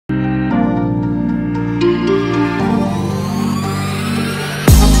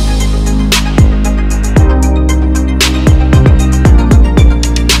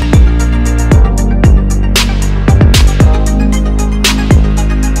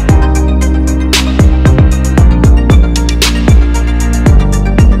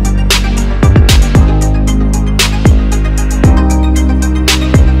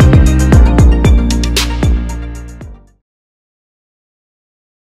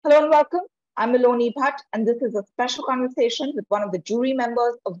Hello and welcome. I'm Miloni Bhatt, and this is a special conversation with one of the jury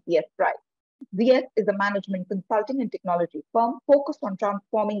members of ZS Prize. ZS is a management consulting and technology firm focused on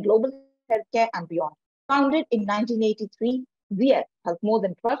transforming global healthcare and beyond. Founded in 1983, ZS has more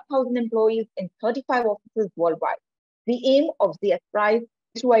than 12,000 employees in 35 offices worldwide. The aim of ZS Prize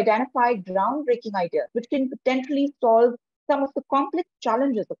is to identify groundbreaking ideas which can potentially solve some of the complex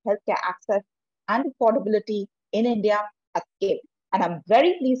challenges of healthcare access and affordability in India at scale. And I'm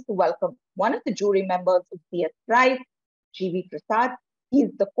very pleased to welcome one of the jury members of ZS Prize, GV Prasad. He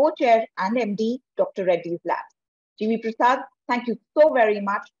is the co-chair and MD, Dr. Reddy's Labs. GV Prasad, thank you so very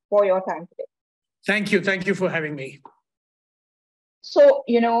much for your time today. Thank you. Thank you for having me. So,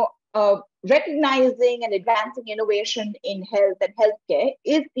 recognizing and advancing innovation in health and healthcare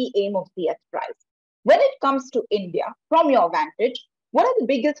is the aim of ZS Prize. When it comes to India, from your vantage, what are the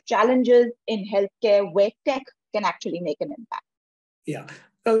biggest challenges in healthcare where tech can actually make an impact? Yeah.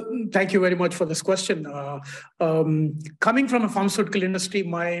 Thank you very much for this question. Coming from a pharmaceutical industry,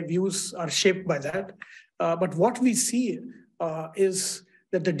 my views are shaped by that. But what we see is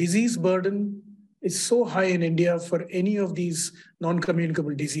that the disease burden is so high in India for any of these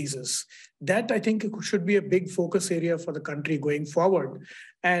non-communicable diseases. That, I think, should be a big focus area for the country going forward.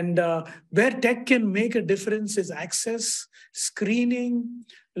 And where tech can make a difference is access, screening,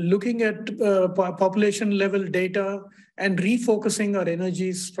 looking at population level data, and refocusing our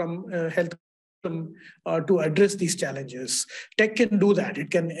energies from health to address these challenges. Tech can do that. It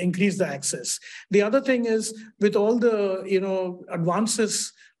can increase the access. The other thing is, with all the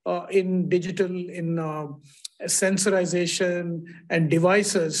advances in digital, in sensorization and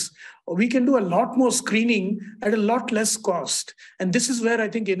devices, we can do a lot more screening at a lot less cost. And this is where I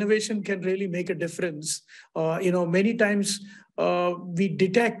think innovation can really make a difference. Many times we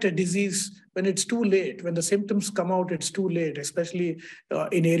detect a disease when it's too late. When the symptoms come out, it's too late, especially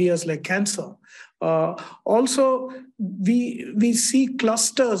in areas like cancer. Also, we see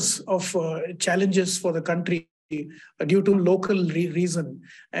clusters of challenges for the country due to local reason.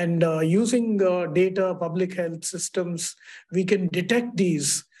 And using data, public health systems, we can detect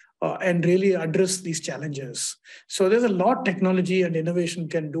these and really address these challenges. So there's a lot technology and innovation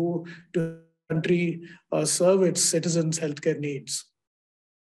can do to country serve its citizens' healthcare needs.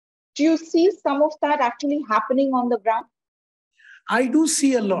 Do you see some of that actually happening on the ground? I do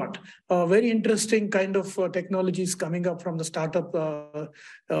see a lot. Very interesting kind of technologies coming up from the startup,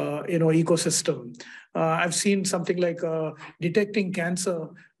 ecosystem. I've seen something like detecting cancer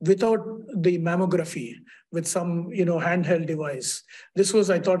without the mammography with some, handheld device. This was,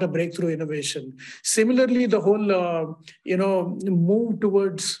 I thought, a breakthrough innovation. Similarly, the whole, move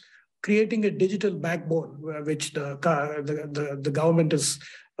towards creating a digital backbone, which the government is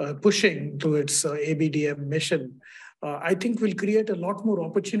pushing to its ABDM mission. I think will create a lot more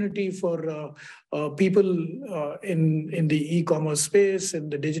opportunity for people in the e-commerce space, in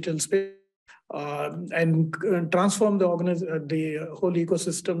the digital space, and transform the whole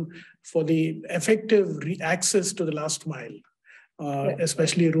ecosystem for the effective access to the last mile,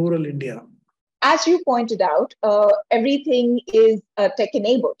 especially rural India. As you pointed out, everything is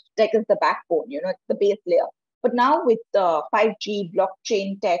tech-enabled. Tech is the backbone, it's the base layer. But now with 5G,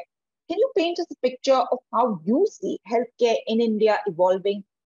 blockchain tech, can you paint us a picture of how you see healthcare in India evolving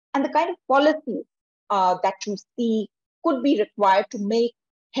and the kind of policies that you see could be required to make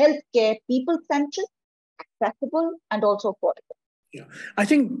healthcare people-centric, accessible, and also affordable? Yeah, I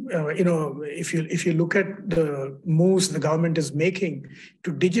think, if you look at the moves the government is making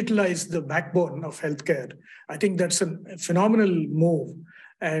to digitalize the backbone of healthcare, I think that's a phenomenal move.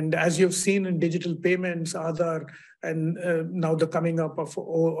 And as you've seen in digital payments, Aadhaar, and now the coming up of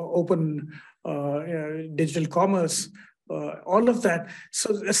open digital commerce, all of that.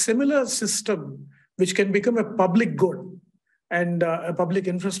 So a similar system which can become a public good and a public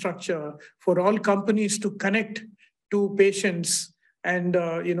infrastructure for all companies to connect to patients and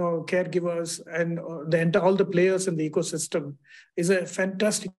caregivers and all the players in the ecosystem is a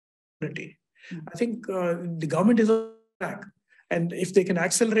fantastic opportunity. I think the government is on track. And if they can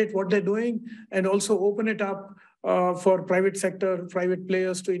accelerate what they're doing and also open it up for private sector, private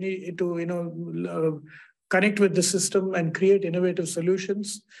players to connect with the system and create innovative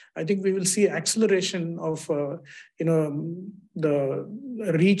solutions, I think we will see acceleration of the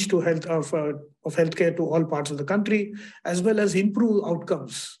reach to health of healthcare to all parts of the country, as well as improve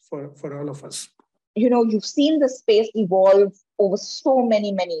outcomes for all of us. You've seen the space evolve over so many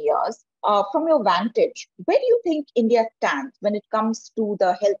years. From your vantage, where do you think India stands when it comes to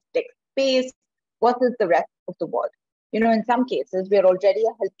the health tech space versus the rest of the world? In some cases, we're already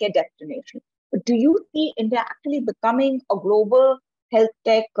a healthcare destination. But do you see India actually becoming a global health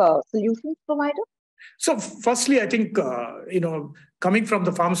tech solutions provider? So firstly, I think, coming from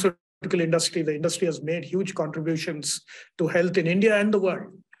the pharmaceutical industry, the industry has made huge contributions to health in India and the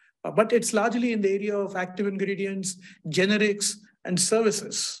world. But it's largely in the area of active ingredients, generics, and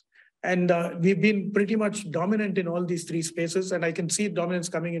services. And we've been pretty much dominant in all these three spaces, and I can see dominance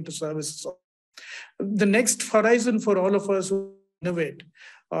coming into services. The next horizon for all of us who innovate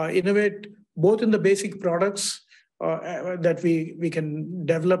both in the basic products that we can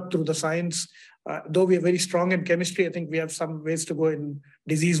develop through the science. Though we are very strong in chemistry, I think we have some ways to go in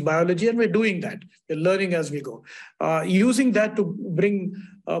disease biology, and we're doing that. We're learning as we go. Using that to bring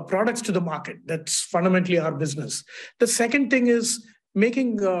products to the market. That's fundamentally our business. The second thing is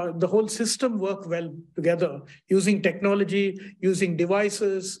making the whole system work well together, using technology, using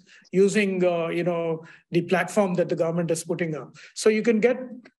devices, using the platform that the government is putting up. So you can get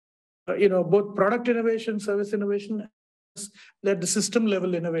both product innovation, service innovation, that the system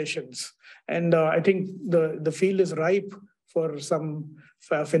level innovations. And I think the field is ripe for some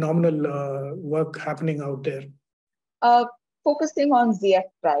phenomenal work happening out there. Focusing on ZF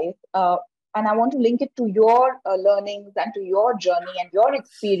Price, and I want to link it to your learnings and to your journey and your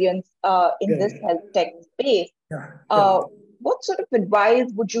experience in this health tech space. What sort of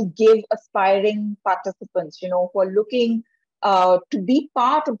advice would you give aspiring participants, who are looking to be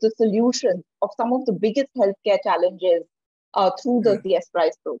part of the solution of some of the biggest healthcare challenges through the ZS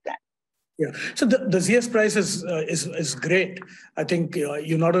Prize program? Yeah, so the ZS Prize is great. I think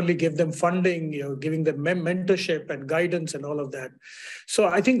you not only give them funding, you're giving them mentorship and guidance and all of that. So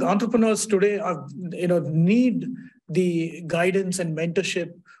I think entrepreneurs today are, need the guidance and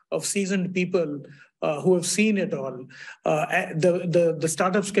mentorship of seasoned people who have seen it all. The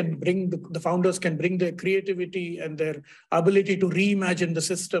startups can bring, the founders can bring their creativity and their ability to reimagine the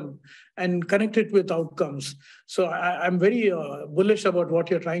system and connect it with outcomes. So I'm very bullish about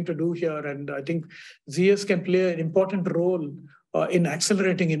what you're trying to do here. And I think ZS can play an important role in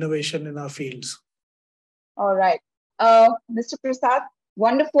accelerating innovation in our fields. All right. Mr. Prasad,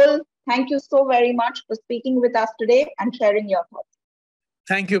 wonderful. Thank you so very much for speaking with us today and sharing your thoughts.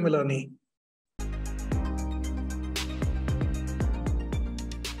 Thank you, Melanie.